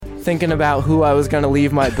thinking about who I was going to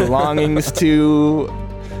leave my belongings to.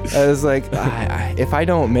 I was like, if I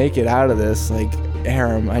don't make it out of this, like,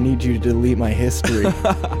 Aram, I need you to delete my history.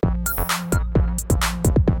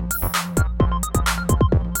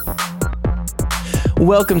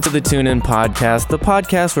 Welcome to the Tune In Podcast, the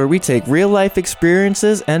podcast where we take real-life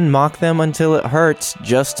experiences and mock them until it hurts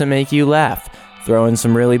just to make you laugh. Throw in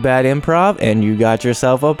some really bad improv, and you got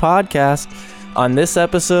yourself a podcast. On this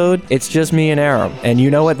episode, it's just me and Aram, and you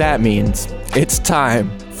know what that means. It's time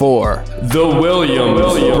for The Williams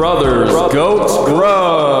Brothers Goats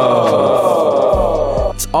Gruff.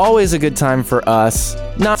 It's always a good time for us,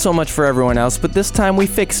 not so much for everyone else, but this time we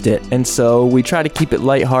fixed it. And so we try to keep it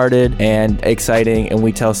lighthearted and exciting, and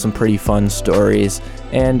we tell some pretty fun stories.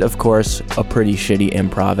 And of course, a pretty shitty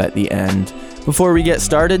improv at the end. Before we get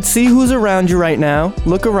started, see who's around you right now.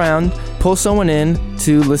 Look around, pull someone in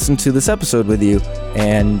to listen to this episode with you.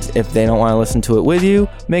 And if they don't want to listen to it with you,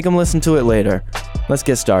 make them listen to it later. Let's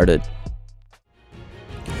get started.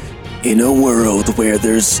 In a world where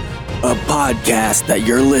there's a podcast that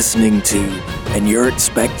you're listening to and you're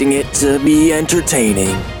expecting it to be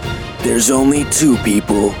entertaining, there's only two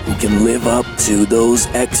people who can live up to those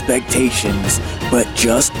expectations, but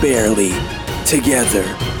just barely. Together,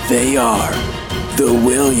 they are the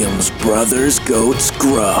Williams Brothers Goats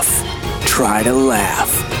Gruff. Try to laugh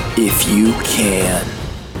if you can.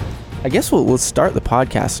 I guess we'll start the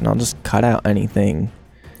podcast and I'll just cut out anything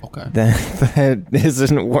that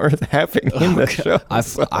isn't worth having in the show. I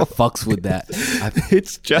fucks with that.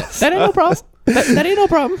 It's just... That ain't no problem. That ain't no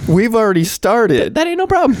problem. We've already started. That ain't no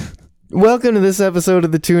problem. Welcome to this episode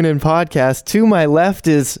of the Tune In Podcast. To my left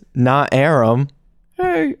is not Aram.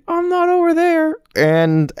 Hey, I'm not over there.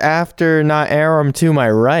 And after not Aram, to my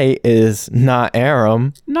right is not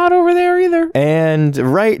Aram. Not over there either. And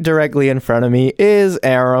right directly in front of me is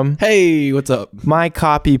Aram. Hey, what's up? My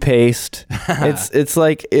copy paste. It's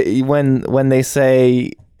like when they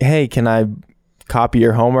say, "Hey, can I copy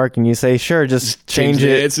your homework?" And you say, "Sure, just change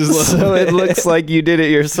it It's just so it looks like you did it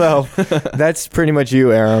yourself." That's pretty much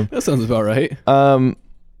you, Aram. That sounds about right.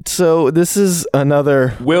 So this is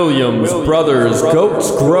another Williams Brothers Goats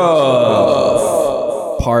Gruff.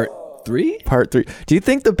 Part 3? Part 3. Do you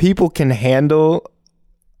think the people can handle,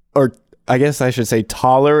 or I guess I should say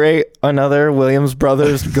tolerate, another Williams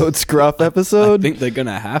Brothers Goats Gruff episode? I think they're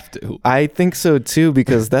gonna have to. I think so too,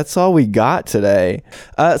 because that's all we got today.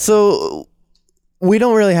 So we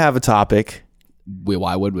don't really have a topic.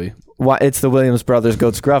 Why would we? Why? It's the Williams Brothers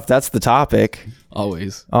Goats Gruff. That's the topic.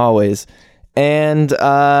 Always. And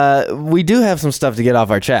we do have some stuff to get off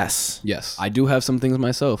our chests. Yes, I do have some things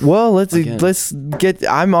myself. Well, let's get.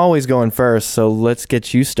 I'm always going first, so let's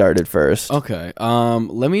get you started first. Okay.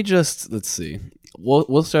 Let's see.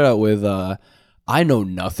 We'll start out with I know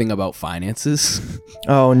nothing about finances.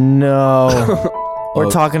 Oh no.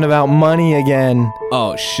 We're talking about money again.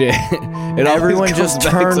 Oh shit. Everyone just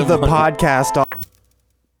turned the podcast off.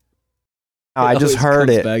 I just heard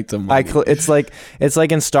it. It's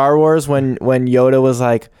like in Star Wars when Yoda was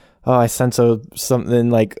like, "Oh, I sense something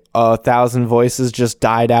like 1,000 voices just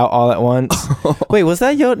died out all at once." Wait, was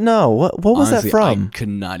that Yoda? No. What was Honestly, that from? I could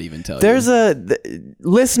not even tell There's you.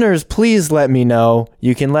 Listeners, please let me know.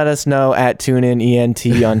 You can let us know at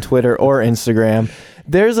TuneInENT on Twitter or Instagram.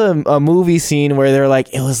 There's a movie scene where they're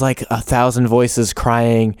like, it was like 1,000 voices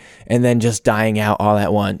crying and then just dying out all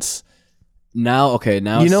at once. Now you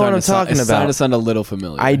know what I'm talking about. It's starting to sound a little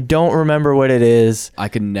familiar. I don't remember what it is. I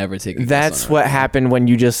could never take a guess. That's what happened when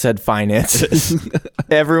you just said finances.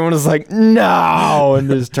 Everyone was like, "No," and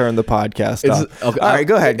just turned the podcast off. Okay, all right,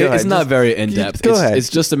 go ahead. It's not very in depth. Go ahead. It's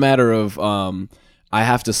just a matter of I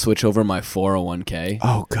have to switch over my 401k.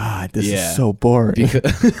 Oh God, this is so boring.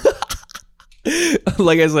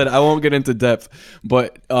 Like I said, I won't get into depth,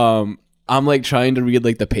 but I'm like trying to read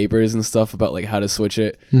like the papers and stuff about like how to switch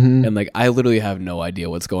it, and like I literally have no idea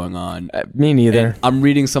what's going on. Me neither. And I'm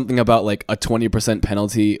reading something about like a 20%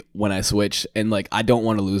 penalty when I switch, and like I don't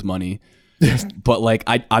want to lose money, but like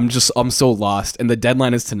I'm so lost, and the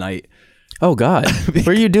deadline is tonight. Oh God, what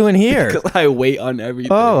are you doing here? Because I wait on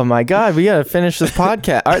everything. Oh my God, we gotta finish this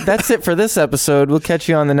podcast. All right, that's it for this episode. We'll catch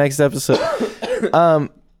you on the next episode.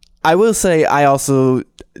 I will say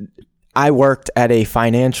I worked at a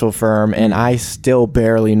financial firm, and I still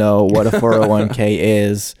barely know what a 401k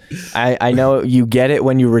is. I know you get it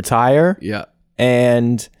when you retire. Yeah.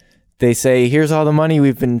 And they say, here's all the money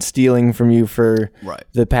we've been stealing from you for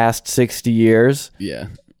the past 60 years. Yeah.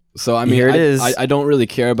 So, I mean, Here it is. I don't really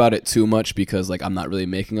care about it too much because, like, I'm not really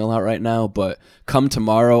making a lot right now. But come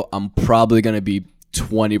tomorrow, I'm probably going to be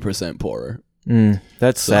 20% poorer.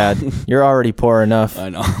 That's sad. You're already poor enough. I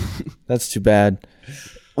know. That's too bad.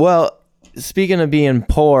 Well, speaking of being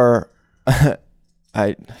poor,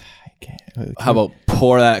 I can't. How about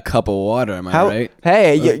pour that cup of water? Am I right?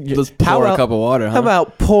 Hey, let's pour a cup of water. Huh? How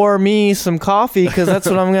about pour me some coffee? Because that's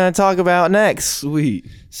what I'm going to talk about next. Sweet.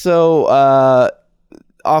 So,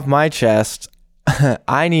 off my chest,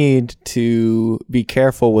 I need to be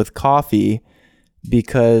careful with coffee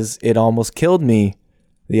because it almost killed me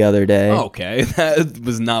the other day. Okay, that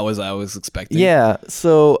was not what I was expecting. Yeah,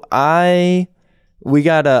 so we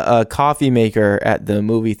got a coffee maker at the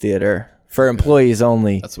movie theater for employees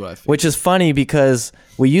only. That's what I figured. Which is funny because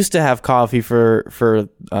we used to have coffee for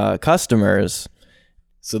customers.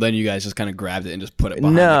 So then you guys just kind of grabbed it and just put it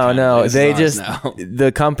behind the counter. No. This They is just, ours now.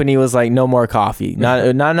 the company was like, no more coffee. Not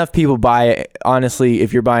enough people buy it. Honestly,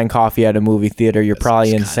 if you're buying coffee at a movie theater, you're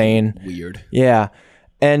probably It's insane. kinda weird. Yeah.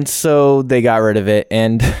 And so they got rid of it.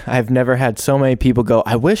 And I've never had so many people go,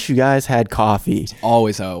 I wish you guys had coffee.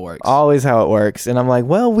 Always how it works. Always how it works. And I'm like,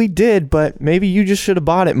 well, we did, but maybe you just should have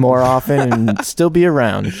bought it more often and still be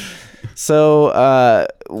around. So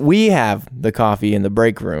we have the coffee in the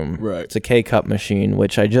break room. Right. It's a K-Cup machine,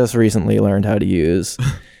 which I just recently learned how to use.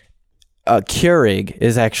 A Keurig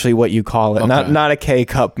is actually what you call it, Okay. not a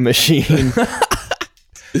K-Cup machine.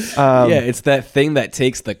 Yeah, it's that thing that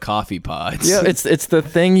takes the coffee pods. Yeah, it's the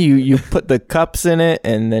thing you put the cups in it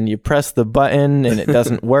and then you press the button and it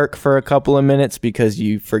doesn't work for a couple of minutes because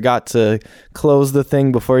you forgot to close the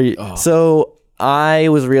thing before you. Oh. So I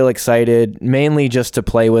was real excited, mainly just to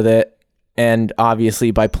play with it. And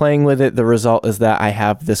obviously by playing with it, the result is that I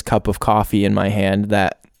have this cup of coffee in my hand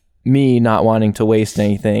that me not wanting to waste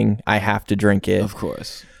anything, I have to drink it. Of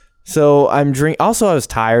course. So also I was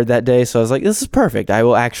tired that day, so I was like, this is perfect. I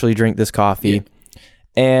will actually drink this coffee. Yeah.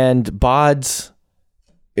 And Bods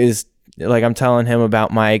is like, I'm telling him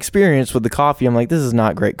about my experience with the coffee. I'm like, this is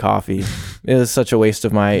not great coffee. It was such a waste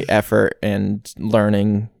of my effort and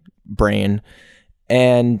learning brain.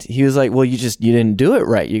 And he was like, well, you didn't do it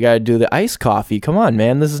right. You got to do the iced coffee. Come on,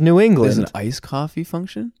 man. This is New England. There's an iced coffee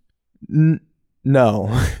function? No.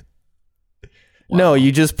 Wow. No,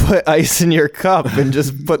 you just put ice in your cup and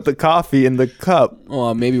just put the coffee in the cup.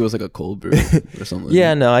 Oh, maybe it was like a cold brew or something.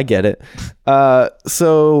 Yeah, no, I get it.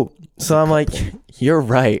 So I'm like, you're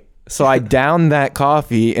right. So I downed that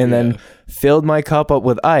coffee and then filled my cup up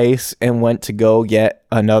with ice and went to go get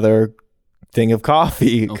another thing of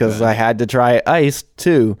coffee because I had to try it iced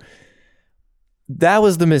too. That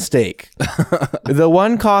was the mistake. The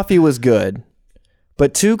one coffee was good,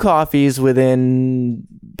 but two coffees within,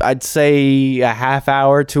 I'd say, a half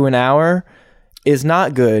hour to an hour is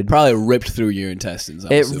not good. Probably ripped through your intestines.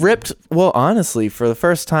 I'm It assuming. ripped, well, honestly, for the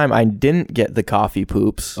first time, I didn't get the coffee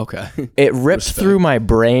poops. Okay. It ripped through my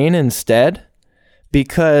brain instead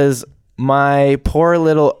because my poor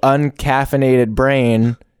little uncaffeinated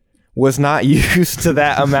brain was not used to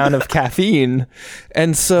that amount of caffeine.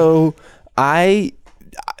 And so I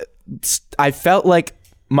felt like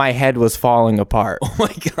my head was falling apart. Oh my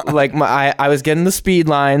God. Like I was getting the speed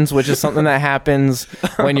lines, which is something that happens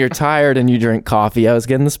when you're tired and you drink coffee. I was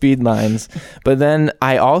getting the speed lines, but then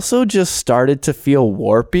I also just started to feel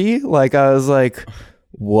warpy. Like I was like,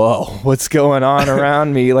 whoa, what's going on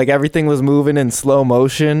around me? Like everything was moving in slow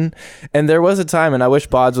motion. And there was a time, and I wish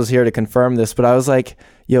Bods was here to confirm this, but I was like,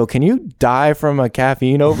 yo, can you die from a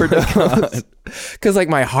caffeine overdose? Because like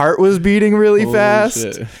my heart was beating really Holy fast.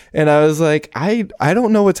 shit. And I was like, I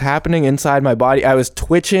don't know what's happening inside my body. I was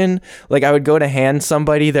twitching. Like I would go to hand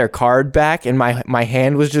somebody their card back and my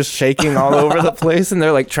hand was just shaking all over the place. And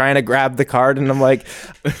they're like trying to grab the card. And I'm like,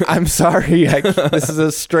 I'm sorry. This is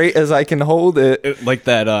as straight as I can hold it. Like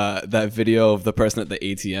that video of the person at the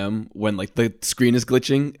ATM when like the screen is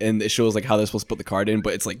glitching and it shows like how they're supposed to put the card in,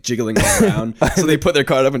 but it's like jiggling all around. So they put their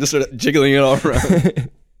card up and just start jiggling it all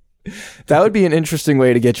around. That would be an interesting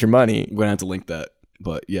way to get your money. We're gonna have to link that,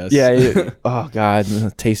 but yes. Yeah. Oh God,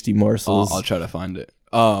 tasty morsels. I'll try to find it.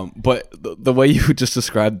 But the way you just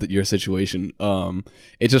described your situation,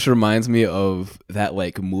 it just reminds me of that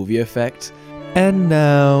like movie effect. And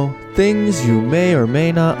now, things you may or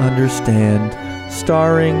may not understand,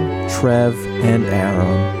 starring Trev and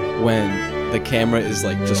Aaron. When the camera is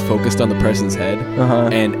like just focused on the person's head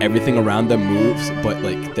and everything around them moves, but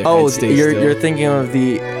like their head stays still. You're thinking of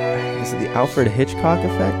is it the Alfred Hitchcock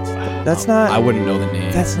effect? That's not. I wouldn't know the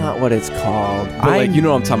name. That's not what it's called. But like you know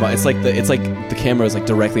what I'm talking about. It's like the camera is like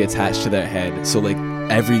directly attached to their head. So like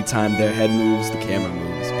every time their head moves, the camera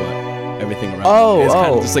moves, but everything around them is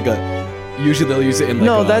kind of just like usually they'll use it in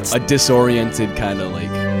like a disoriented kind of like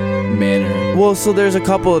manner. Well, so there's a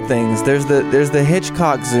couple of things. There's the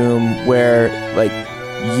Hitchcock zoom where like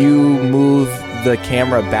you move the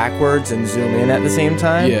camera backwards and zoom in at the same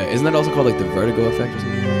time. Yeah, isn't that also called like the vertigo effect or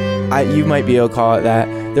something? You might be able to call it that.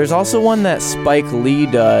 There's also one that Spike Lee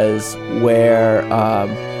does where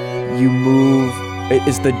you move.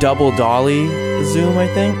 It's the double dolly zoom, I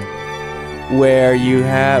think, where you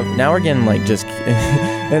have. Now we're getting like just.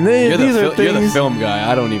 And these are things. You're the film guy.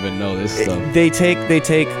 I don't even know this stuff. They take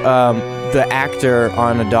the actor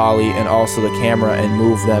on a dolly and also the camera and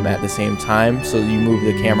move them at the same time. So you move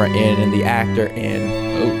the camera in and the actor in.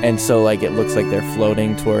 Oh. And so like it looks like they're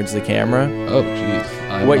floating towards the camera. Oh,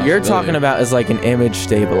 jeez. What you're talking about is like an image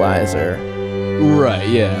stabilizer. Right,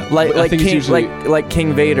 yeah. Like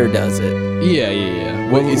King Vader does it.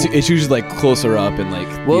 Yeah. Well, it's usually like closer up and like.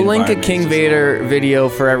 We'll link a King Vader video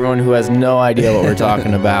for everyone who has no idea what we're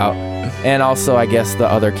talking about. And also, I guess, the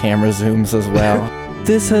other camera zooms as well.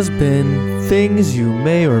 This has been Things You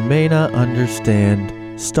May or May Not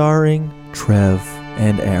Understand, starring Trev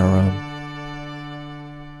and Aram.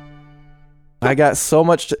 I got so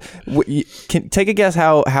much take a guess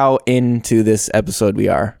how into this episode we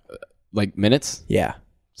are. Like minutes? Yeah.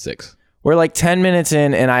 6. We're like 10 minutes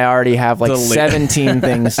in and I already have like 17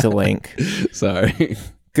 things to link. Sorry.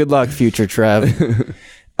 Good luck, future Trev.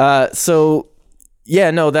 So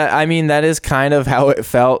yeah, no, that is kind of how it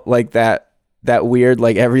felt, like that weird,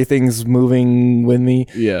 like everything's moving with me.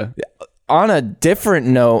 Yeah. On a different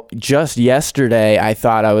note, just yesterday I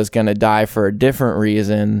thought I was going to die for a different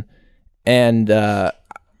reason. And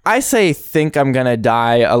I think I'm going to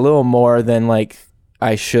die a little more than like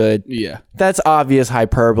I should. Yeah. That's obvious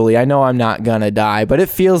hyperbole. I know I'm not going to die, but it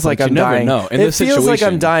feels like I'm dying. It feels like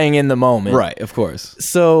I'm dying in the moment. Right, of course.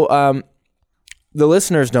 So the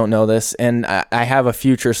listeners don't know this, and I have a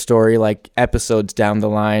future story, like episodes down the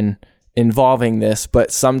line involving this,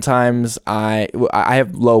 but sometimes I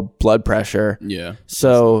have low blood pressure. Yeah.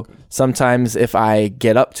 So sometimes if I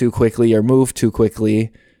get up too quickly or move too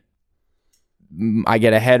quickly, I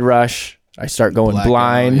get a head rush. I start going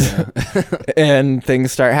blind and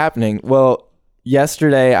things start happening. Well,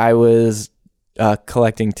 yesterday I was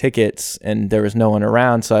collecting tickets and there was no one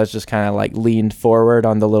around. So I was just kind of like leaned forward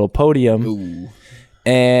on the little podium. Ooh.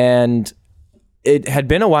 And it had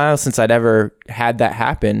been a while since I'd ever had that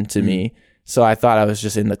happen to me. So I thought I was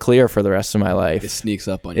just in the clear for the rest of my life. It sneaks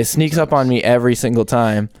up on you. It sneaks up on me every single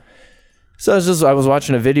time. So I was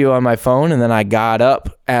watching a video on my phone and then I got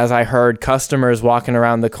up as I heard customers walking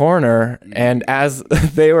around the corner, and as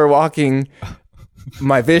they were walking,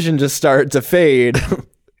 my vision just started to fade.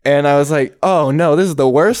 And I was like, oh no, this is the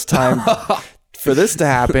worst time for this to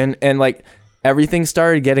happen. And like everything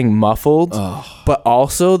started getting muffled, but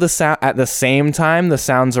also the sound at the same time, the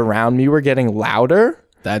sounds around me were getting louder.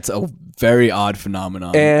 That's a very odd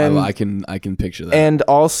phenomenon. And I can picture that. And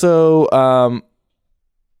also,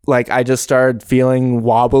 like I just started feeling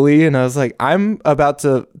wobbly, and I was like, I'm about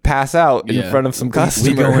to pass out in front of some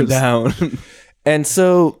customers. We going down. And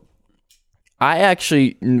so I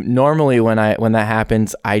actually normally when that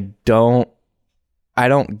happens, I don't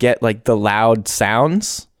get like the loud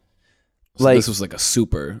sounds. So like this was like a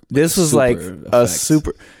super. This was like a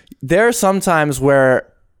super. There are some times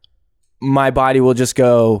where my body will just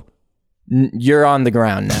go, "You're on the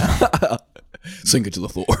ground now." Sink it to the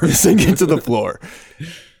floor. Sink it to the floor.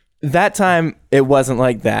 That time, it wasn't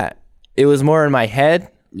like that. It was more in my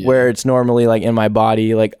head, where it's normally like in my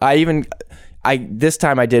body. Like this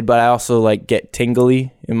time I did, but I also like get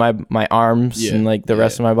tingly in my arms and like the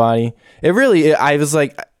rest of my body. I was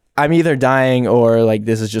like, I'm either dying or like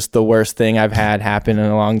this is just the worst thing I've had happen in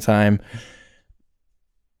a long time.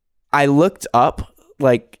 I looked up,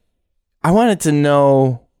 like I wanted to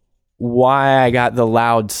know why I got the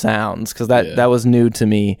loud sounds, because that was new to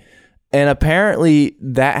me. And apparently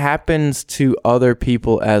that happens to other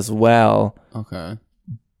people as well. Okay.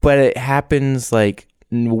 But it happens like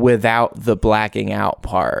without the blacking out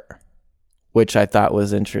part, which I thought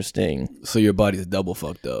was interesting. So your body's double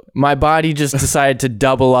fucked up. My body just decided to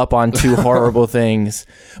double up on two horrible things.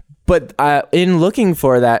 But in looking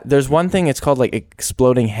for that, there's one thing, it's called like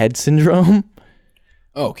exploding head syndrome.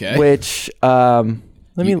 Okay. Which,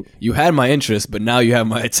 you had my interest, but now you have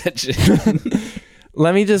my attention.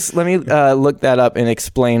 Let me look that up and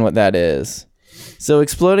explain what that is. So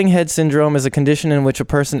exploding head syndrome is a condition in which a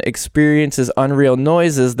person experiences unreal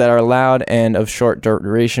noises that are loud and of short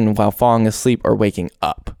duration while falling asleep or waking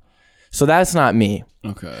up. So that's not me.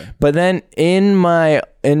 Okay. But then in my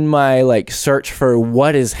like search for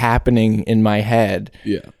what is happening in my head,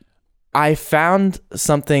 I found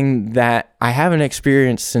something that I haven't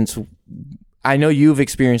experienced since I know you've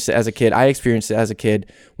experienced it as a kid. I experienced it as a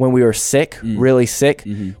kid when we were sick, really sick,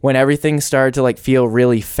 when everything started to like feel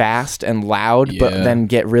really fast and loud, but then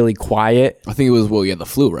get really quiet. I think it was, the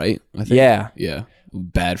flu, right? I think. Yeah. Yeah.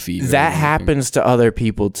 Bad fever. That happens to other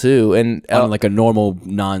people too. And on like a normal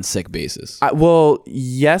non-sick basis.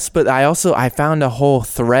 Yes, but I found a whole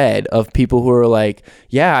thread of people who are like,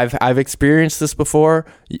 yeah, I've experienced this before.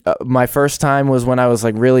 My first time was when I was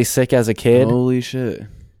like really sick as a kid. Holy shit.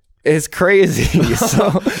 It's crazy.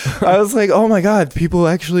 So I was like, oh my God, people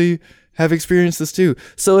actually have experienced this too.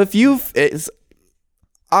 So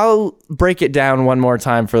I'll break it down one more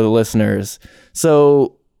time for the listeners.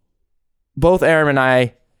 So both Aram and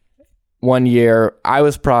I, one year, I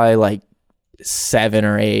was probably like 7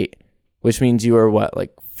 or 8, which means you were what,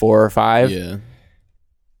 like 4 or 5? Yeah.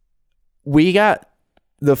 We got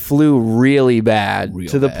the flu really bad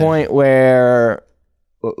to the point where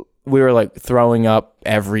we were like throwing up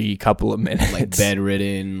every couple of minutes. Like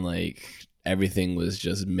bedridden, like everything was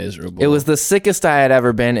just miserable. It was the sickest I had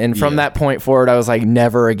ever been. And from that point forward, I was like,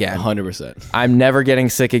 never again. 100%. I'm never getting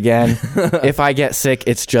sick again. If I get sick,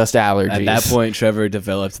 it's just allergies. At that point, Trevor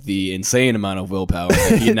developed the insane amount of willpower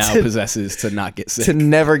that he now possesses to not get sick. To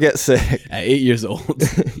never get sick. At 8 years old.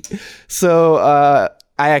 So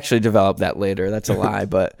I actually developed that later. That's a lie.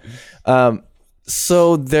 But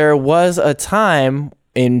so there was a time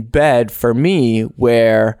in bed for me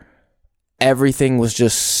where everything was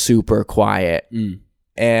just super quiet.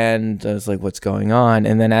 And I was like, what's going on?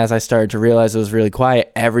 And then as I started to realize it was really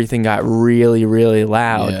quiet, everything got really, really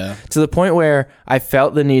loud to the point where I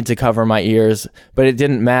felt the need to cover my ears, but it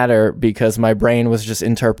didn't matter because my brain was just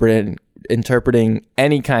interpreting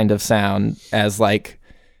any kind of sound as like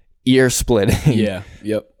ear splitting. Yeah.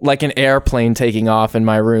 Yep. Like an airplane taking off in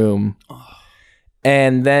my room.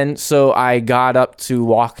 And then so I got up to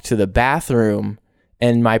walk to the bathroom,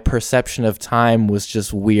 and my perception of time was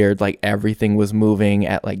just weird. Like everything was moving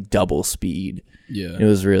at like double speed. Yeah. It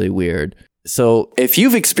was really weird. So if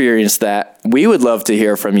you've experienced that, we would love to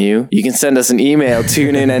hear from you. You can send us an email,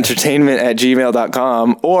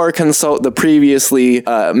 tuneinentertainment@gmail.com, or consult the previously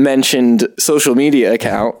mentioned social media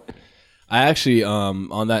account. I actually,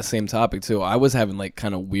 on that same topic too, I was having like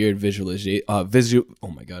kind of weird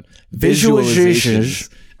visualizations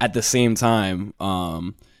at the same time.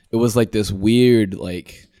 It was like this weird,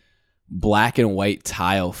 like black and white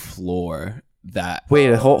tile floor that.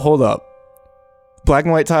 Wait, hold up. Black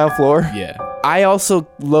and white tile floor? Yeah. I also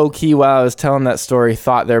low key, while I was telling that story,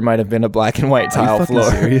 thought there might have been a black and white tile floor.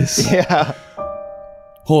 Are you fucking serious? Yeah.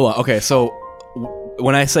 Hold on. Okay, so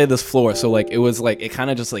when I say this floor, so like it was like it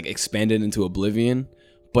kind of just like expanded into oblivion,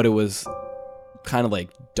 but it was kind of like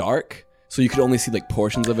dark, so you could only see like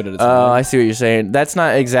portions of it at a time. Oh, I see what you're saying. That's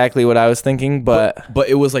not exactly what I was thinking, but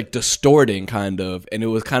it was like distorting kind of, and it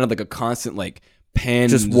was kind of like a constant like pan,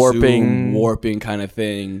 just warping kind of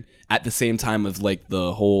thing at the same time as like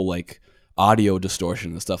the whole like audio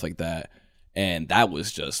distortion and stuff like that, and that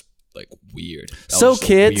was just like weird. So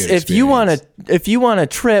kids, if you want to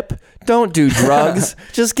trip, don't do drugs.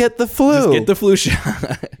 Just get the flu. Just get the flu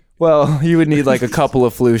shot. Well, you would need like a couple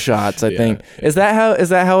of flu shots, I think. Yeah. Is that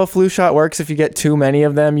how a flu shot works? If you get too many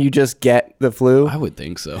of them, you just get the flu? I would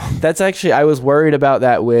think so. That's actually, I was worried about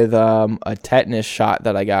that with a tetanus shot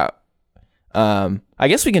that I got. I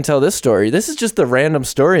guess we can tell this story. This is just the random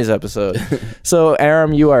stories episode. So,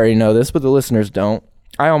 Aram, you already know this, but the listeners don't.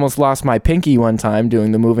 I almost lost my pinky one time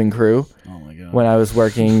doing the moving crew. Oh my God. When I was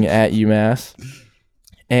working at UMass.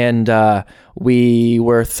 And we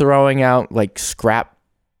were throwing out like scrap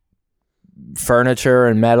furniture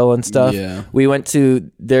and metal and stuff. Yeah. We went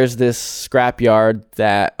to, there's this scrap yard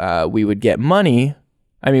that we would get money.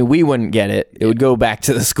 I mean, we wouldn't get it. It would go back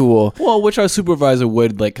to the school. Well, which our supervisor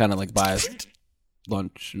would like kind of like buy us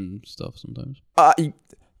lunch and stuff sometimes.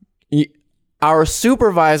 Our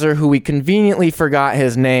supervisor, who we conveniently forgot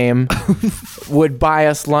his name, would buy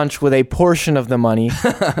us lunch with a portion of the money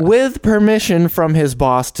with permission from his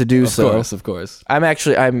boss to do so. Of course.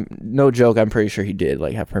 I'm no joke. I'm pretty sure he did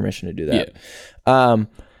like have permission to do that. Yeah.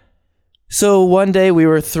 So one day we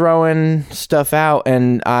were throwing stuff out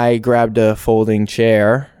and I grabbed a folding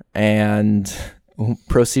chair and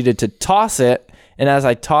proceeded to toss it. And as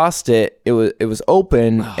I tossed it, it was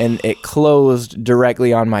open and it closed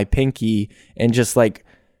directly on my pinky and just like,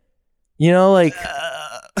 like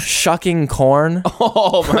shucking corn.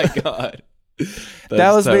 Oh my God.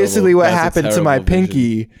 That was terrible. Basically what happened to my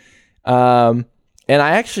pinky. And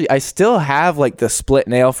I still have like the split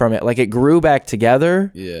nail from it. Like it grew back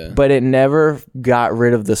together, but it never got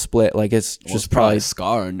rid of the split. Like it's just probably a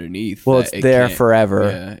scar underneath. Well, it's there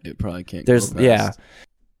forever. Yeah, it probably can't. There's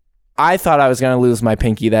I thought I was going to lose my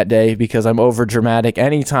pinky that day because I'm over dramatic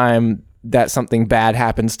anytime that something bad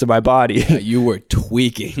happens to my body. Yeah, you were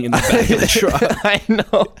tweaking in the back of the truck. I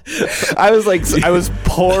know. I was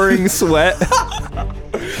pouring sweat.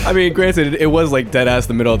 I mean, granted, it was like dead ass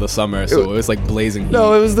the middle of the summer, so it was like blazing heat.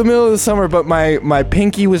 No, it was the middle of the summer, but my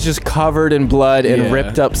pinky was just covered in blood and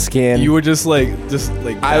ripped up skin. You were just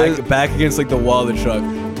back against like the wall of the truck,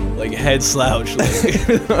 like head slouched.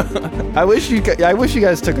 Like. I wish you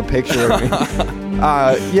guys took a picture of me.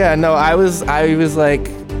 I was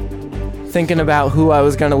like thinking about who I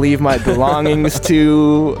was gonna leave my belongings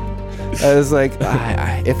to. I was like,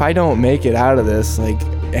 if I don't make it out of this, like,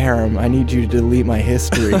 Aram, I need you to delete my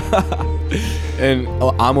history. And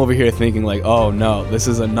I'm over here thinking like, oh no, this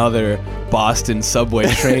is another Boston subway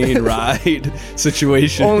train ride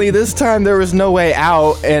situation. Only this time there was no way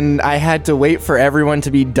out, and I had to wait for everyone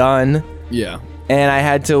to be done. Yeah. And I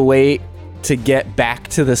had to wait to get back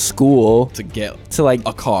to the school to get to like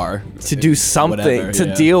a car to do something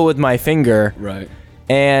whatever, deal with my finger. Right.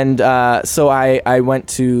 And so I went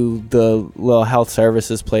to the little health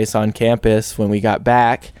services place on campus when we got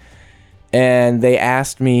back, and they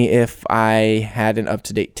asked me if I had an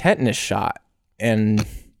up-to-date tetanus shot, and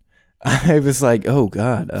I was like, oh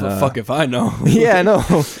God. Fuck if I know. Yeah, no.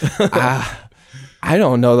 I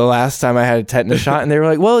don't know the last time I had a tetanus shot. And they were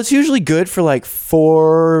like, well, it's usually good for like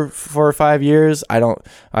 4 or 5 years. I'll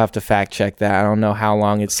have to fact check that. I don't know how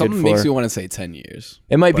long it's Something good for. makes you want to say 10 years.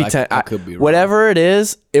 It might be 10. I could be wrong. Whatever it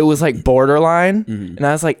is, it was like borderline. Mm-hmm. And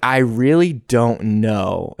I was like, I really don't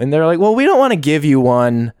know. And they're like, well, we don't want to give you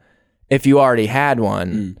one if you already had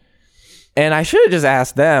one. Mm. And I should have just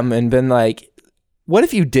asked them and been like, what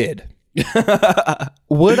if you did?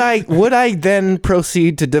 Would I then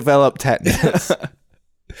proceed to develop tetanus?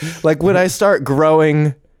 Like, would I start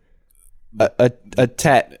growing a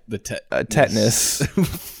tetanus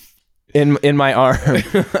in my arm?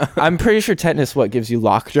 I'm pretty sure tetanus gives you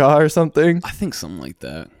lockjaw or something. I think something like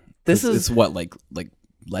that. It's what like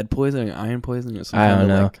lead poisoning, iron poisoning, or something. I don't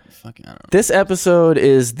know. I don't know. This episode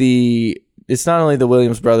is it's not only the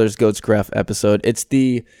Williams Brothers Goats Gruff episode, it's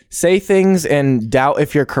the say things and doubt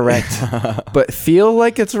if you're correct, but feel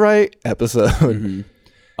like it's right episode. Mm-hmm.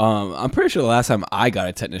 I'm pretty sure the last time I got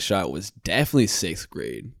a tetanus shot was definitely 6th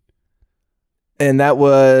grade. And that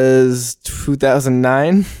was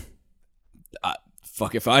 2009?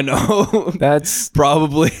 Fuck if I know. That's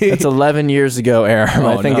probably. That's 11 years ago, Aram.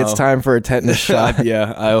 I think it's time for a tetanus shot.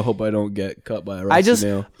 Yeah, I hope I don't get cut by a rusty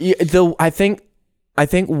nail. I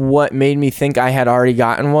think what made me think I had already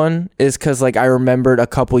gotten one is because like I remembered a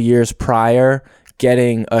couple years prior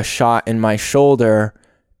getting a shot in my shoulder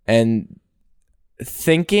and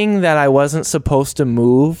thinking that I wasn't supposed to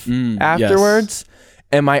move afterwards. Yes.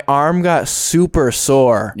 And my arm got super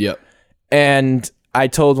sore. Yep. And I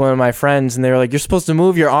told one of my friends and they were like, you're supposed to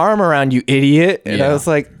move your arm around, you idiot. And I was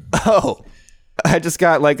like, oh, I just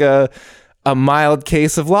got like a mild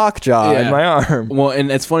case of lockjaw in my arm. Well,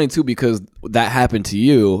 and it's funny too because that happened to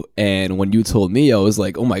you, and when you told me, I was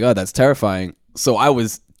like, oh my God, that's terrifying. So I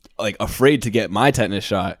was like afraid to get my tetanus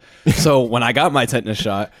shot. So when I got my tetanus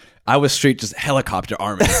shot, I was straight just helicopter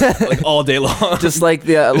arming like all day long. Just like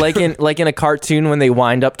like in a cartoon when they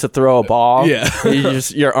wind up to throw a ball. Yeah.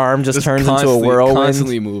 Your arm just turns into a whirlwind.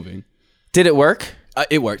 Constantly moving. Did it work?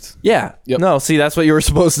 It worked. Yeah. Yep. No, see, that's what you were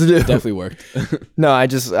supposed to do. It definitely worked. No, I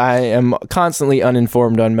am constantly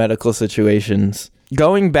uninformed on medical situations.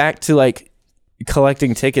 Going back to like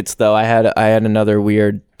collecting tickets though, I had another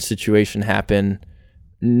weird situation happen.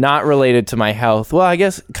 Not related to my health. Well, I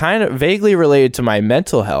guess kind of vaguely related to my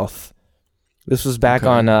mental health. This was back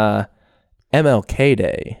on MLK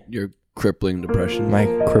Day. Your crippling depression. My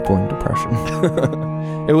crippling depression.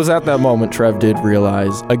 It was at that moment Trev did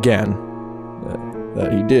realize again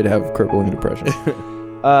that he did have crippling depression.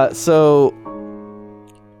 So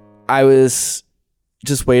I was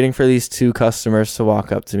just waiting for these 2 customers to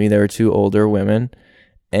walk up to me. They were 2 older women.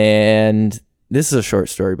 And this is a short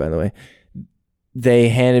story, by the way. They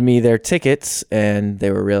handed me their tickets and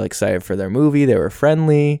they were really excited for their movie. They were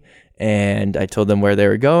friendly and I told them where they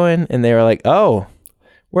were going and they were like, oh,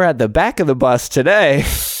 we're at the back of the bus today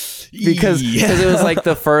because it was like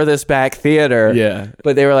the furthest back theater. Yeah.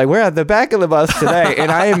 But they were like, we're at the back of the bus today.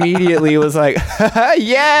 And I immediately was like,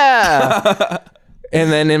 yeah.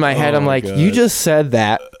 And then in my head, I'm like, God. You just said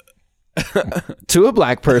that to a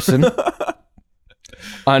black person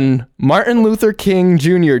on Martin Luther King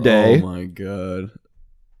Jr. Day. Oh my God.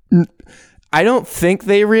 I don't think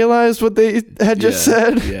they realized what they had just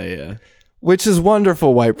said. Yeah. Which is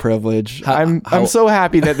wonderful white privilege. I'm so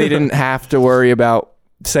happy that they didn't have to worry about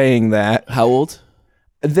saying that. How old?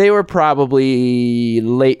 They were probably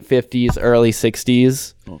late 50s, early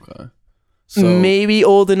 60s. Okay. So maybe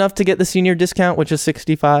old enough to get the senior discount, which is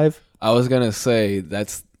 65. I was gonna say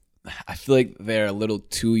I feel like they're a little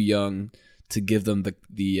too young to give them the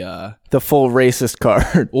full racist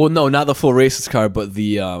card. Well, no, not the full racist card, but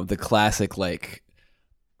the classic like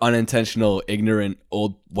unintentional ignorant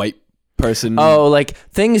old white person. Oh, like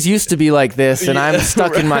things used to be like this, and I'm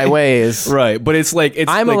stuck in my ways. Right, but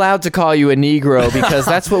I'm allowed to call you a Negro because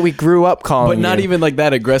that's what we grew up calling. But not you. even like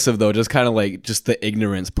that aggressive though. Just kind of like just the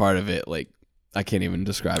ignorance part of it. Like I can't even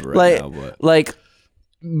describe it now. But like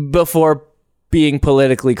before being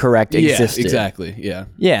politically correct existed. Yeah, exactly. Yeah.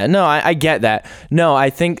 Yeah. No, I get that. No, I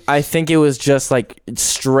think it was just like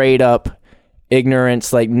straight up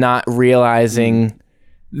ignorance, like not realizing.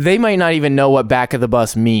 They might not even know what back of the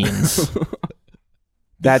bus means.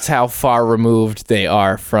 That's how far removed they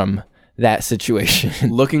are from that situation.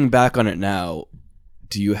 Looking back on it now,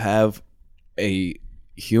 do you have a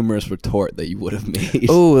humorous retort that you would have made?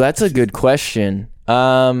 Oh, that's a good question.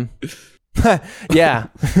 Yeah.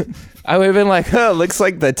 I would have been like, oh, looks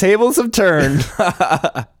like the tables have turned.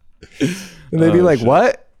 And they'd be like, shit.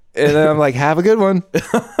 What? And then I'm like, have a good one.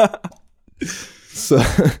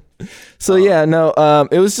 So yeah, no,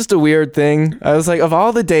 it was just a weird thing. I was like, of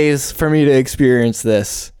all the days for me to experience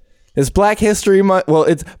this, it's Black History Month. Well,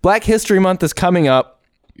 it's Black History Month is coming up.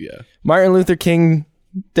 Yeah. Martin Luther King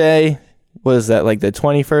Day. What is that, like the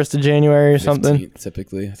 21st of January or 15th, something?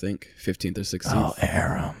 Typically, I think 15th or 16th. Oh,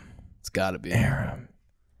 Aram. It's got to be. Aram.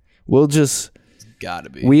 We'll just. It's got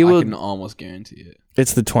to be. I can almost guarantee it.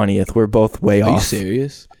 It's the 20th. We're both way off. Are you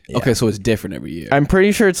serious? Yeah. Okay, so it's different every year. I'm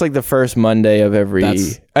pretty sure it's like the first Monday of every...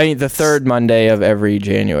 the third Monday of every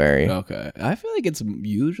January. Okay. I feel like it's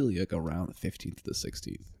usually like around the 15th to the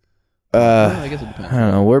 16th. I guess it depends. I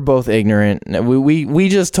don't know. We're both ignorant. We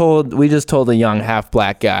just told a young half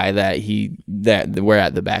black guy that we're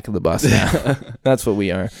at the back of the bus now. That's what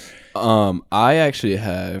we are. I actually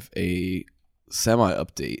have a semi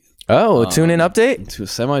update. Oh, a tune-in update? To a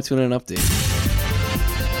semi tune-in update.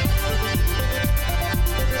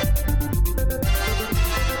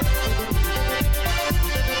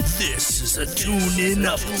 A tune-in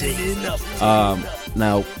update.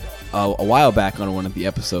 Now, a while back on one of the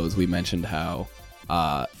episodes, we mentioned how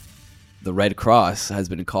the Red Cross has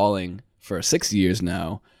been calling for 6 years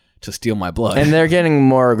now to steal my blood. And they're getting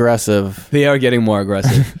more aggressive. They are getting more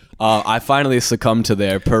aggressive. I finally succumbed to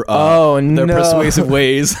their persuasive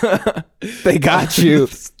ways. They got you.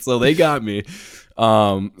 So they got me.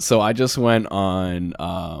 So I just went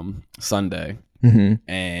on Sunday. Mm-hmm.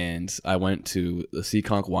 And I went to the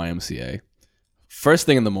Seekonk YMCA. First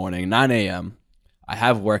thing in the morning, 9 a.m. I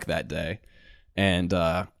have work that day. And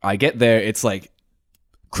I get there, it's like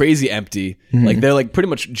crazy empty. Mm-hmm. Like they're like pretty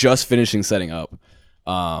much just finishing setting up.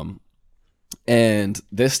 And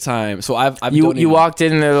this time, so I've you walked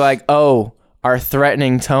in and they're like, oh, our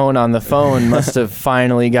threatening tone on the phone must have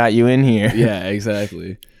finally got you in here. Yeah,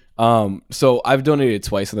 exactly. So I've donated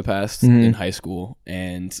twice in the past in high school.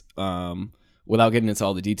 And without getting into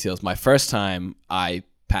all the details, my first time I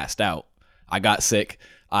passed out. I got sick.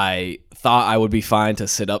 I thought I would be fine to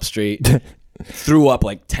sit up straight. Threw up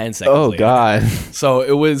like 10 seconds later. God. So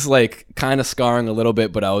it was like kind of scarring a little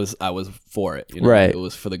bit, but I was for it. You know? Right. It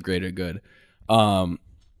was for the greater good.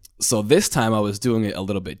 So this time I was doing it a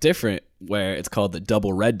little bit different, where it's called the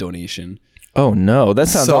double red donation. Oh no, that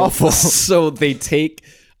sounds awful. So they take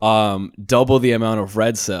double the amount of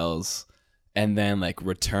red cells and then like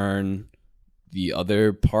return the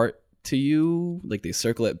other part to you. Like they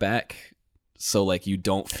circle it back so like you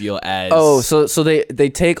don't feel as... Oh, so they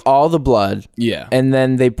take all the blood. Yeah. And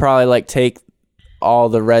then they probably like take all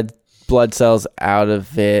the red blood cells out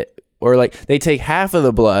of it, or like they take half of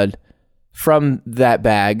the blood from that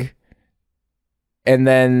bag, and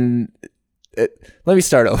then let me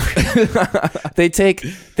start over.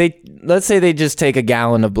 Let's say they just take a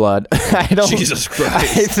gallon of blood. Jesus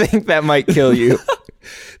Christ. I think that might kill you.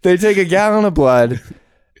 They take a gallon of blood,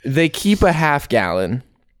 they keep a half gallon,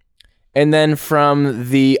 and then from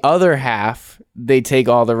the other half they take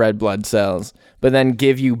all the red blood cells, but then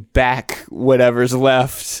give you back whatever's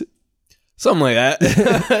left. Something like that.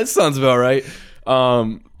 That sounds about right.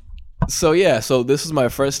 So this is my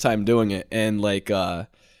first time doing it, and like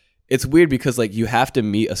it's weird because like you have to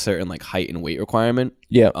meet a certain like height and weight requirement.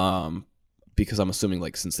 Yeah. Because I'm assuming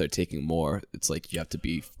like since they're taking more, it's like you have to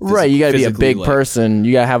be right. You got to be a big person.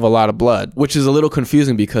 You got to have a lot of blood, which is a little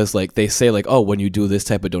confusing because like they say like, oh, when you do this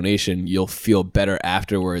type of donation, you'll feel better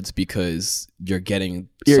afterwards because you're getting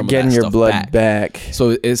your blood back.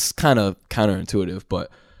 So it's kind of counterintuitive,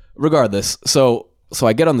 but regardless, so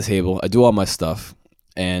I get on the table, I do all my stuff,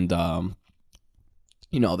 and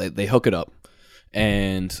they hook it up,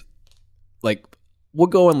 and like we're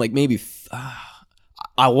going like maybe.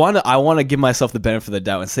 I want to give myself the benefit of the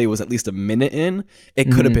doubt and say it was at least a minute in.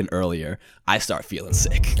 It could have been earlier. I start feeling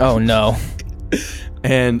sick. Oh no.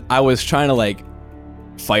 And I was trying to like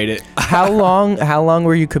fight it. How long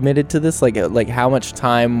were you committed to this? Like how much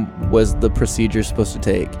time was the procedure supposed to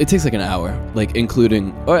take? It takes like an hour, like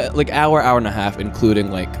including, or like hour and a half,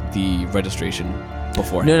 including like the registration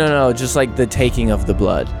beforehand. No, just like the taking of the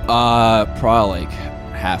blood. Probably like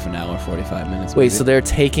half an hour, 45 minutes. Wait, maybe. so they're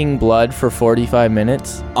taking blood for 45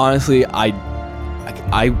 minutes? Honestly, I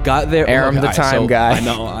got there. Aram the time guy.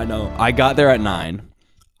 I know. I got there at 9.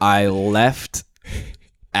 I left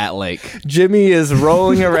at like. Jimmy is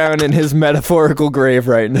rolling around in his metaphorical grave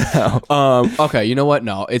right now. Okay, you know what?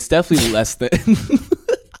 No, it's definitely less than.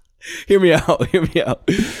 Hear me out.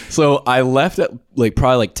 So I left at like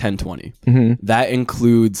probably like 10:20. Mm-hmm. That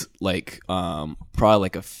includes like probably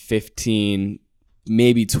like a 15,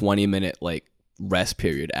 maybe 20 minute like rest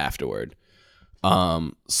period afterward.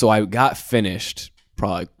 So I got finished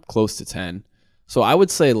probably close to 10. So I would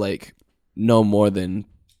say like no more than,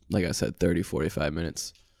 like I said, 30, 45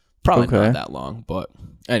 minutes. Probably not that long, but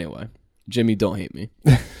anyway, Jimmy, don't hate me.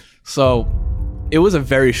 So it was a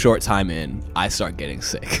very short time in, I start getting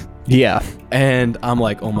sick. Yeah. And I'm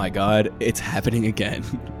like, oh my God, it's happening again.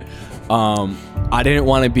 I didn't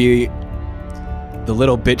want to be the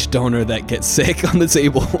little bitch donor that gets sick on the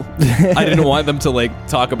table. I didn't want them to like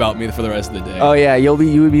talk about me for the rest of the day. Oh yeah, you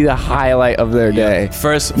would be the highlight of their day.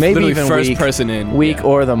 Maybe even first person in week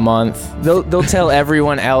or the month. They'll tell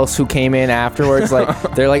everyone else who came in afterwards.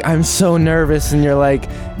 Like they're like, I'm so nervous, and they're like,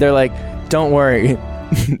 don't worry.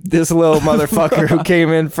 This little motherfucker who came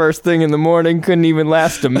in first thing in the morning couldn't even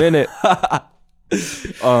last a minute.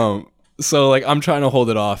 So like I'm trying to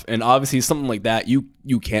hold it off, and obviously something like that you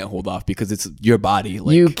can't hold off because it's your body.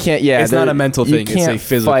 Like, you can't. Yeah, it's not a mental thing. It's a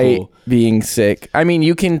physical. Fight being sick. I mean,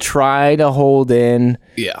 you can try to hold in.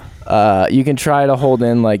 Yeah. You can try to hold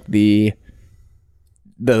in like the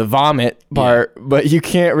vomit part, but you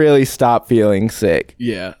can't really stop feeling sick.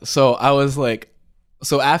 Yeah. So I was like,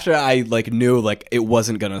 after I like knew like it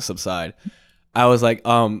wasn't gonna subside, I was like,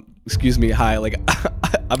 excuse me, hi, like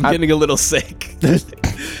I'm getting a little sick.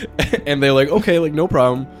 And they're like, okay, like no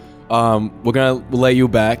problem. We're gonna lay you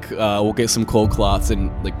back. We'll get some cold cloths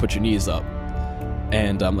and like put your knees up.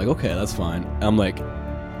 And I'm like, okay, that's fine. I'm like,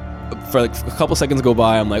 for like a couple seconds go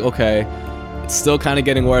by, I'm like, okay, it's still kind of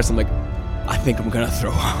getting worse. I'm like, I think I'm gonna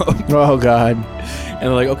throw up. Oh God. And they're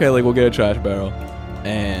like, okay, like we'll get a trash barrel.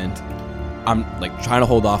 And I'm like trying to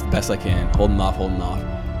hold off the best I can, holding off.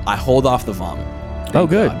 I hold off the vomit.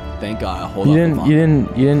 Thank God I hold off the vomit.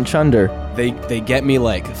 You didn't chunder. They get me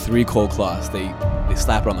like 3 cold cloths. They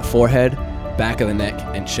slap it on the forehead, back of the neck,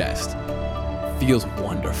 and chest. Feels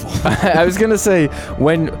wonderful. I was gonna say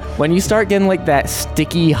when you start getting like that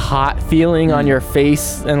sticky hot feeling on your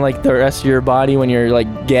face and like the rest of your body when you're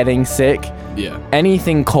like getting sick. Yeah.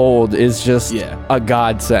 Anything cold is just a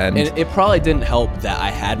godsend. And it probably didn't help that I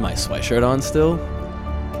had my sweatshirt on still.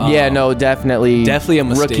 Yeah, no, definitely a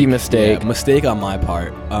mistake. Rookie mistake. Yeah, mistake on my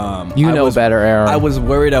part. Better, Aaron. I was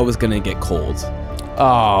worried I was gonna get cold.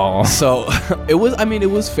 Oh. So it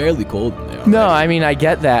was fairly cold in there. No, I mean I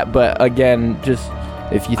get that, but again, just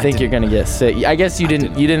if you think you're gonna get sick, I guess you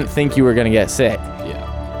didn't think you were gonna get sick.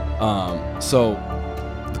 Yeah. So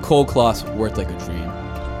the cold cloths worked like a dream.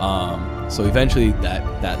 So eventually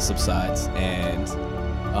that subsides, and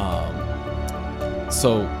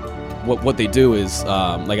so what they do is,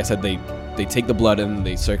 like I said, they take the blood and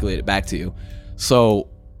they circulate it back to you. So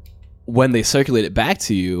when they circulate it back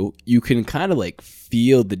to you, you can kind of like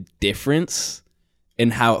feel the difference in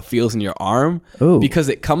how it feels in your arm. Ooh. Because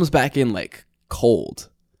it comes back in like cold,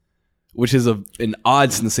 which is an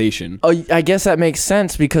odd sensation. Oh, I guess that makes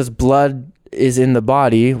sense because blood is in the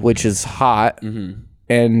body, which is hot,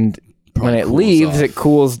 and when it leaves, it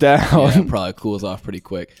cools down. Yeah, it probably cools off pretty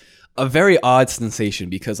quick. A very odd sensation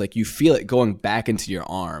because like you feel it going back into your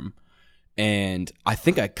arm, and I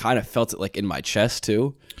think I kind of felt it like in my chest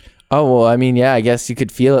too. Oh well, I mean, yeah, I guess you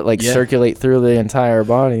could feel it like circulate through the entire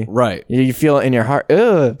body. Right. You feel it in your heart.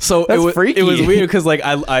 Ugh. So that's freaky. It was weird because like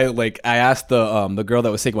I asked the girl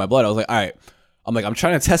that was taking my blood. I was like, all right, I'm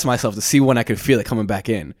trying to test myself to see when I could feel it coming back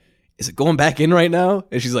in. Is it going back in right now?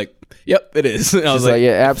 And she's like, yep, it is. And I was like,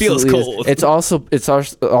 yeah, it feels absolutely. cold. It's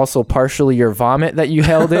also partially your vomit that you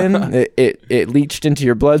held in. it leached into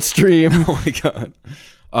your bloodstream. Oh my God.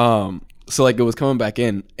 So like it was coming back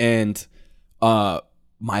in, and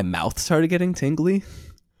my mouth started getting tingly,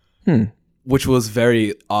 which was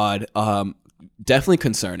very odd. Definitely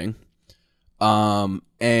concerning.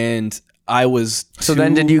 And I was So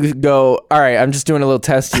then did you go, all right, I'm just doing a little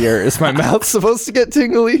test here. Is my mouth supposed to get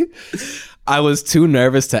tingly? I was too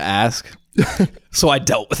nervous to ask, so I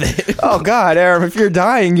dealt with it. Oh, God, Aram, if you're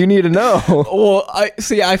dying, you need to know. Well,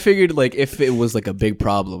 I figured, like, if it was, like, a big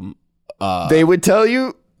problem... they would tell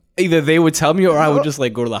you? Either they would tell me or I would just,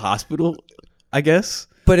 like, go to the hospital, I guess.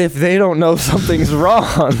 But if they don't know something's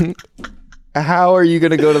wrong... how are you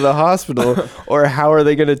going to go to the hospital, or how are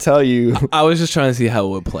they going to tell you? I was just trying to see how it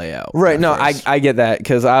would play out. Right. No, I get that,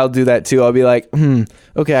 because I'll do that too. I'll be like,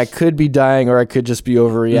 okay, I could be dying, or I could just be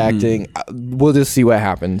overreacting. We'll just see what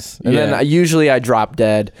happens. And then usually I drop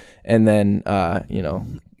dead, and then,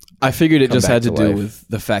 I figured it just had to do with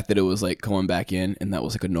the fact that it was like going back in, and that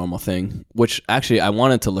was like a normal thing, which actually I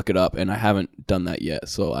wanted to look it up, and I haven't done that yet.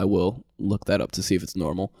 So I will look that up to see if it's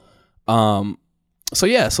normal. So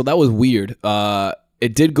that was weird.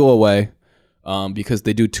 It did go away because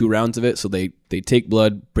they do 2 rounds of it. So they take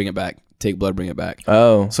blood, bring it back, take blood, bring it back.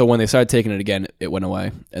 Oh. So when they started taking it again, it went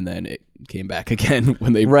away, and then it came back again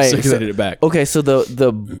when they circulated it back. Okay, so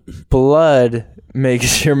the blood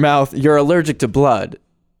makes your mouth... You're allergic to blood.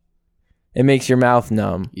 It makes your mouth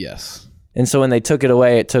numb. Yes. And so when they took it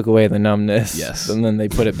away, it took away the numbness. Yes. And then they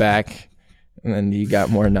put it back, and then you got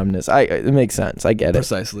more numbness. It makes sense. I get it.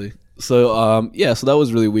 Precisely. So, so that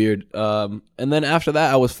was really weird. And then after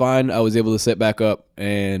that, I was fine. I was able to sit back up,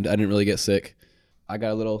 and I didn't really get sick. I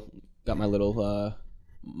got my little,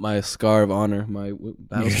 my scar of honor, my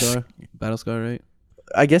battle scar, right?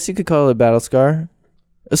 I guess you could call it a battle scar.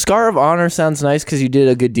 A scar of honor sounds nice because you did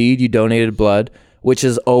a good deed. You donated blood, which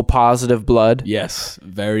is O positive blood. Yes,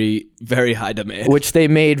 very, very high demand. Which they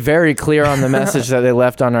made very clear on the message that they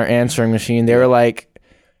left on our answering machine. They were like,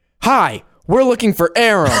 "Hi, we're looking for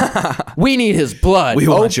Aram. We need his blood. We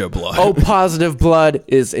want your blood. O positive blood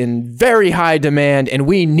is in very high demand, and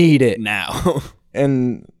we need it now."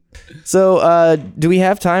 And so, do we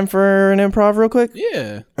have time for an improv real quick?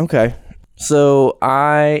 Yeah. Okay. So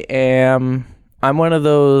I'm one of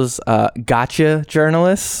those gotcha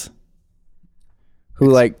journalists who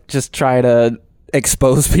like just try to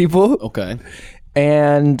expose people. Okay.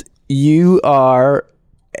 And you are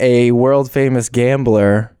a world famous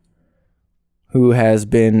gambler who has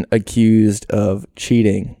been accused of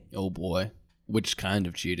cheating. Oh boy. Which kind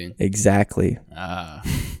of cheating? Exactly. Ah.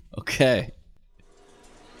 Okay.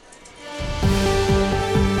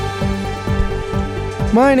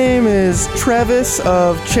 My name is Travis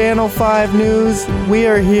of Channel 5 News. We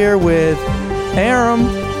are here with Aram,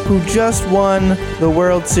 who just won the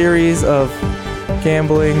World Series of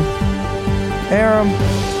Gambling. Aram,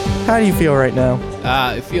 how do you feel right now?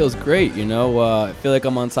 It feels great, you know. I feel like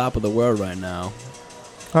I'm on top of the world right now.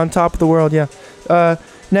 On top of the world, yeah.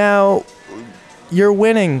 Now, your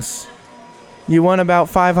winnings. You won about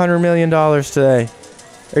 $500 million today.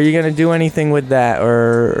 Are you going to do anything with that?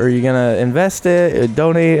 Or are you going to invest it? Or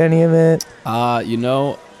donate any of it? You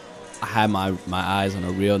know, I had my eyes on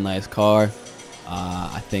a real nice car.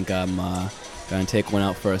 I think I'm going to take one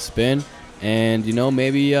out for a spin. And, you know,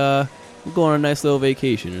 maybe we'll go on a nice little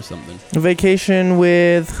vacation or something. A vacation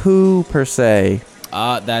with who, per se?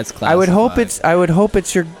 That's classified. I would hope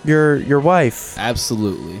it's your wife.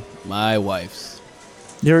 Absolutely. My wife's.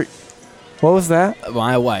 What was that?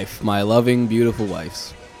 My wife. My loving, beautiful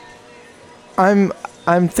wife's. I'm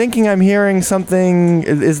thinking I'm hearing something.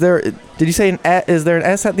 Did you say is there an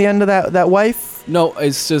S at the end of that wife? No,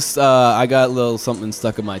 it's just I got a little something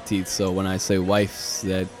stuck in my teeth, so when I say wife's,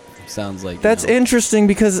 that sounds like... That's interesting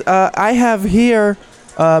because I have here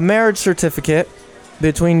a marriage certificate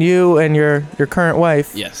between you and your current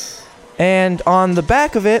wife. Yes. And on the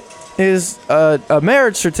back of it is a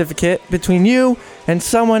marriage certificate between you and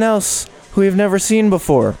someone else who we've never seen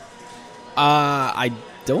before. I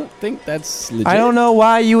don't think that's legit. I don't know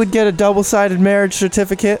why you would get a double-sided marriage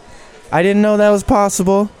certificate. I didn't know that was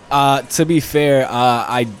possible. To be fair,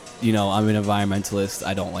 I'm an environmentalist.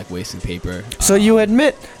 I don't like wasting paper. So you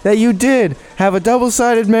admit that you did have a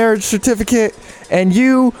double-sided marriage certificate, and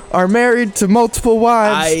you are married to multiple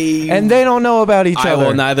wives, and they don't know about each other. I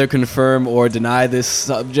will neither confirm or deny this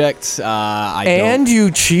subject.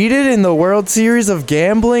 You cheated in the World Series of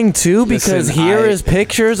Gambling too, because here is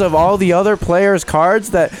pictures of all the other players' cards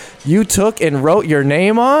that you took and wrote your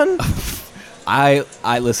name on. I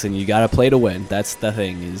listen. You gotta play to win. That's the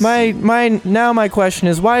thing. Is my question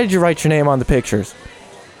is, why did you write your name on the pictures?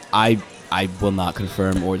 I will not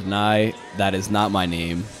confirm or deny. That is not my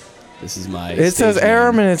name. This is my. It says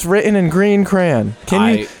Aram and it's written in green crayon.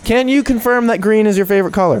 Can you confirm that green is your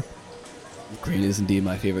favorite color? Green is indeed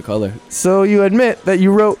my favorite color. So you admit that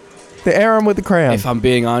you wrote They air them with the crayon. If I'm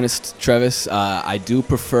being honest, Travis, I do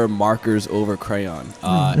prefer markers over crayon.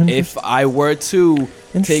 If I were to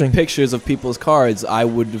take pictures of people's cards, I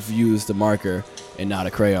would have used a marker and not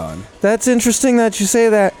a crayon. That's interesting that you say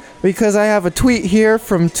that, because I have a tweet here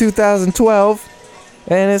from 2012,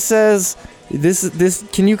 and it says, "This.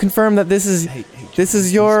 Can you confirm that this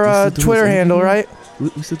is your Twitter handle, right? We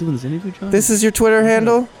still doing this interview, John? This is your Twitter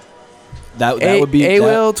handle? That would be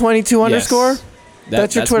AWill22 underscore?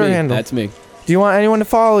 That's your Twitter handle. That's me. Do you want anyone to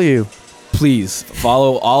follow you? Please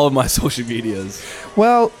follow all of my social medias.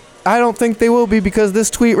 Well, I don't think they will be, because this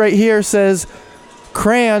tweet right here says,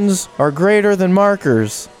 crayons are greater than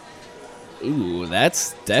markers. Ooh,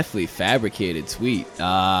 that's definitely fabricated tweet.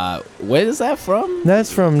 Where is that from?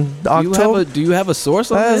 That's from October. Do you have a source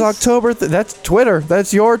on that? That is October. That's Twitter.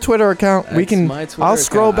 That's your Twitter account. That's my Twitter I'll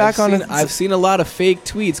scroll account. back on it. I've seen a lot of fake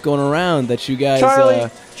tweets going around that you guys. Charlie,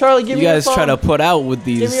 give me your phone. You guys try to put out with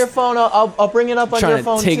these. Give me your phone. I'll bring it up on your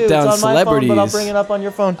phone too. Trying to take down it's on celebrities. My phone, but I'll bring it up on your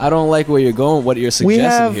phone. I don't like where you're going. What you're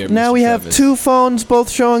suggesting here, Now Mr. we have Travis. 2 phones, both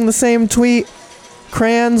showing the same tweet.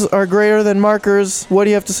 Crayons are greater than markers. What do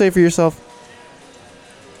you have to say for yourself?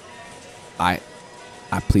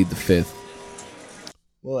 I plead the 5th.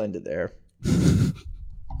 We'll end it there.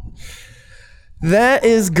 That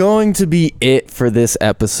is going to be it for this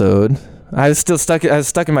episode. I was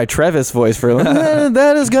stuck in my Travis voice for a little.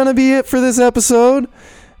 That is going to be it for this episode.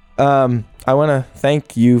 I want to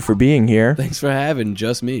thank you for being here. Thanks for having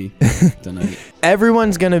just me tonight.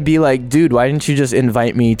 Everyone's going to be like, dude, why didn't you just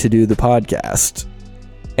invite me to do the podcast?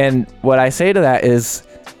 And what I say to that is,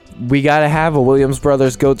 we got to have a Williams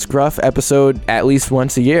Brothers Goats Gruff episode at least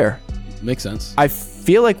once a year. Makes sense. I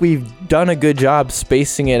feel like we've done a good job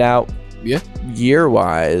spacing it out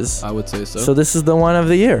year-wise. I would say so. So this is the one of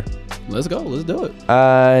the year. Let's go. Let's do it.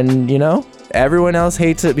 And, everyone else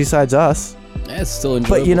hates it besides us. Yeah, it's still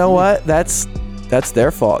enjoyable. But you know what? That's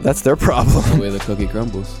their fault. That's their problem. That's the way the cookie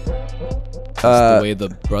crumbles. That's the way the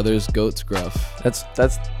Brothers Goats Gruff.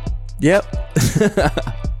 That's yep.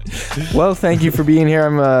 Well, thank you for being here.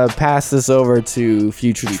 I'm going to pass this over to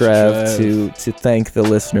Future Trev to thank the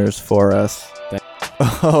listeners for us.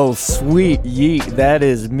 Oh, sweet yeet. That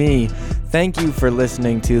is me. Thank you for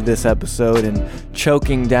listening to this episode and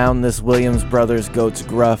choking down this Williams Brothers Goats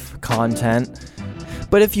Gruff content.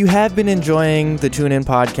 But if you have been enjoying the Tune In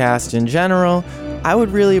podcast in general, I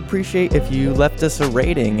would really appreciate if you left us a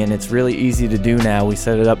rating, and it's really easy to do now. We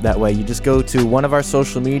set it up that way. You just go to one of our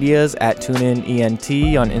social medias at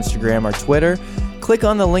TuneInENT on Instagram or Twitter, click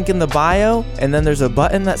on the link in the bio, and then there's a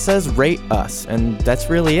button that says Rate Us, and that's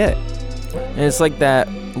really it. And it's like that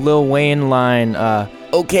Lil Wayne line,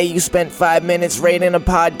 okay, you spent 5 minutes rating a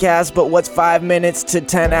podcast, but what's 5 minutes to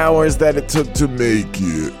 10 hours that it took to make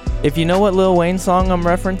it? If you know what Lil Wayne song I'm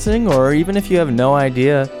referencing, or even if you have no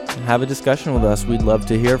idea, have a discussion with us. We'd love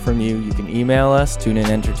to hear from you. You can email us,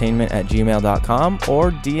 tuneinentertainment@gmail.com,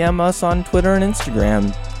 or DM us on Twitter and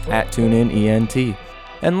Instagram at tuneinent.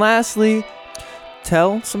 And lastly,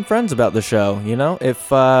 tell some friends about the show.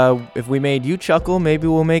 If we made you chuckle, maybe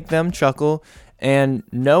we'll make them chuckle. And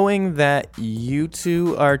knowing that you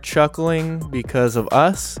two are chuckling because of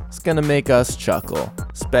us, it's going to make us chuckle,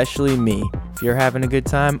 especially me. If you're having a good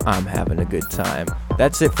time, I'm having a good time.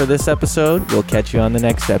 That's it for this episode. We'll catch you on the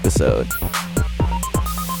next episode.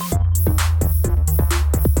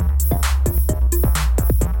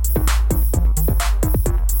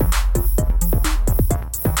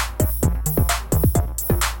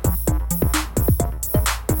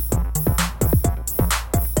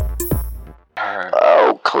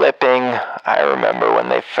 Clipping. I remember when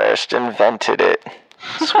they first invented it.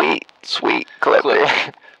 Sweet clipping.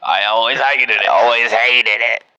 I always hated it.